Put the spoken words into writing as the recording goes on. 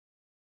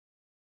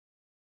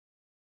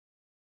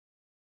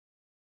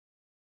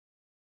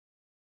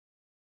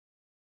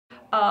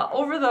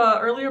Over the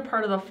earlier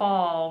part of the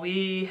fall,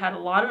 we had a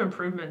lot of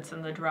improvements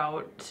in the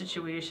drought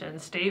situation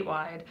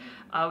statewide.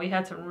 We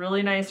had some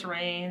really nice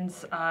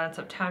rains in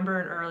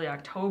September and early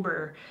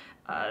October.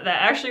 That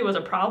actually was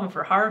a problem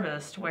for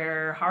harvest,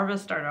 where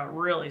harvest started out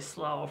really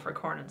slow for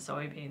corn and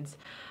soybeans.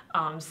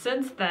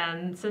 Since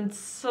then,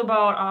 since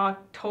about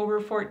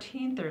October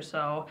 14th or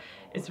so,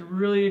 it's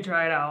really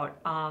dried out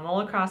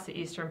all across the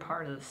eastern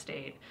part of the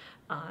state.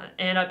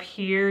 And up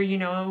here, in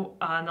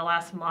the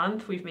last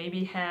month, we've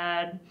maybe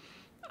had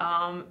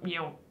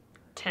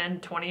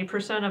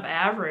 10–20% of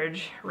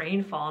average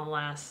rainfall in the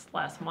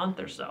last month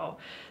or so.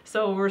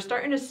 So we're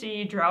starting to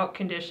see drought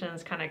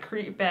conditions kind of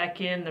creep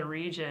back in the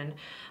region.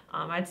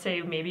 I'd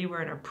say maybe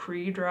we're in a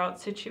pre-drought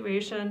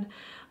situation.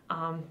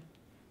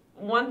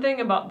 One thing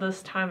about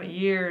this time of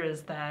year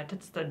is that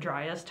it's the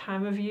driest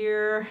time of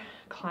year,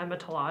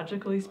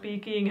 climatologically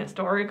speaking,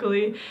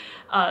 historically.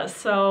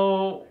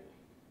 So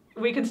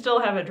we can still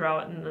have a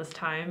drought in this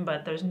time,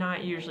 but there's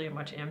not usually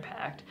much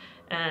impact.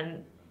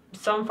 And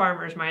some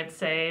farmers might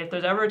say if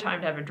there's ever a time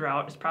to have a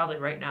drought, it's probably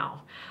right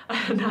now,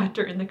 not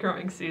during the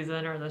growing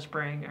season or the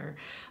spring or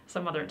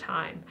some other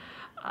time.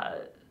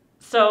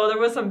 So there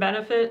was some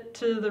benefit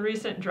to the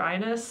recent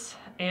dryness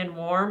and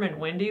warm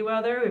and windy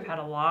weather. We've had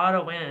a lot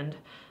of wind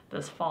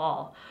this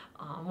fall,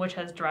 which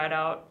has dried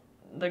out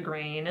the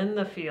grain in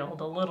the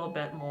field a little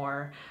bit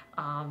more.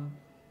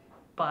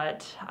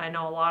 But I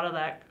know a lot of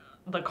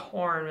the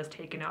corn was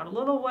taken out a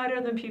little wetter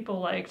than people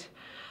liked.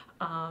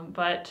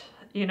 But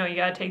you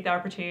gotta take the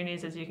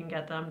opportunities as you can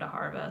get them to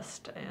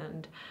harvest,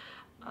 and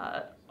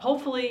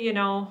hopefully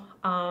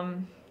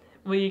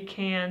we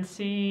can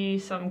see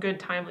some good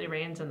timely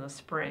rains in the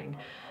spring.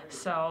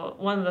 So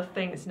one of the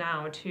things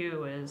now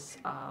too is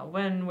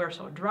when we're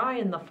so dry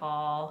in the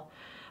fall,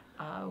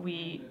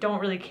 we don't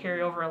really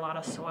carry over a lot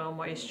of soil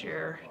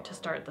moisture to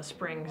start the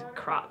spring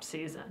crop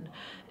season.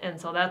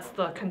 And so that's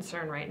the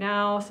concern right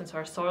now, since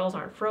our soils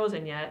aren't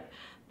frozen yet,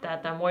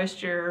 that the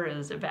moisture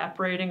is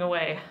evaporating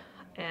away,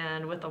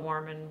 and with the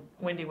warm and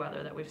windy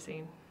weather that we've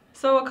seen.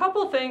 So a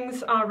couple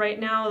things right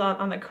now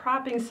on the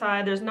cropping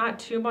side, there's not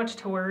too much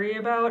to worry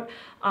about.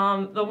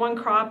 The one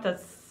crop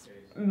that's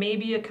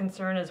maybe a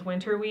concern is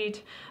winter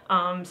wheat.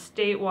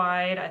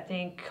 Statewide, I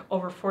think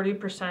over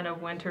 40%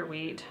 of winter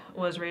wheat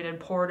was rated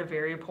poor to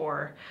very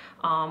poor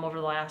over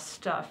the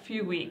last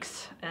few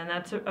weeks, and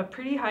that's a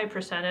pretty high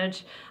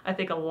percentage. I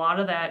think a lot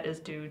of that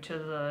is due to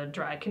the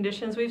dry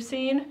conditions we've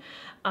seen,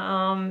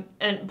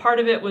 and part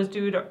of it was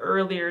due to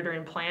earlier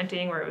during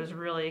planting, where it was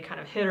really kind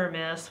of hit or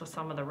miss with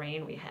some of the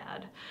rain we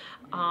had.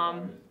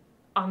 On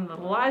the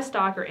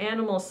livestock or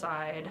animal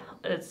side,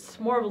 it's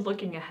more of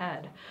looking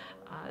ahead.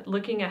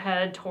 Looking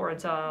ahead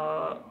towards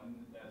a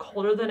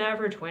colder than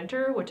average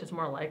winter, which is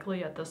more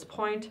likely at this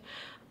point.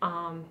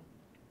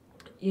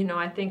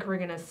 I think we're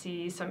going to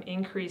see some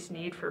increased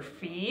need for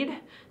feed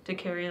to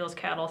carry those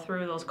cattle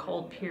through those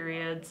cold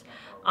periods.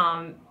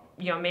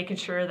 Making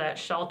sure that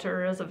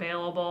shelter is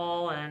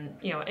available, and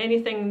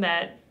anything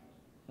that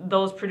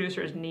those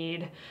producers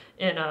need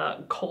in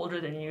a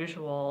colder than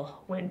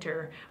usual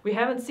winter. We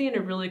haven't seen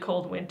a really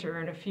cold winter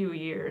in a few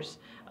years.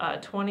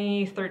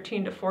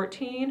 2013 to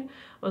 14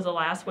 was the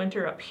last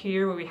winter up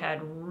here where we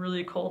had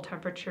really cold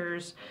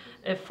temperatures.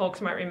 If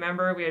folks might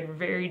remember, we had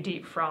very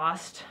deep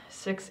frost,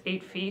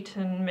 6–8 feet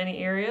in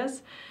many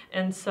areas.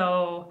 And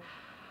so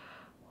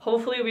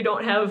hopefully we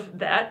don't have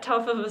that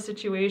tough of a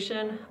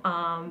situation.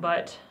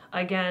 But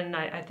again,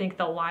 I think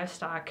the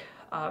livestock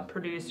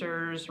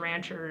producers,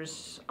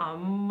 ranchers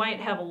might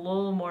have a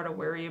little more to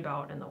worry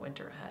about in the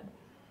winter ahead.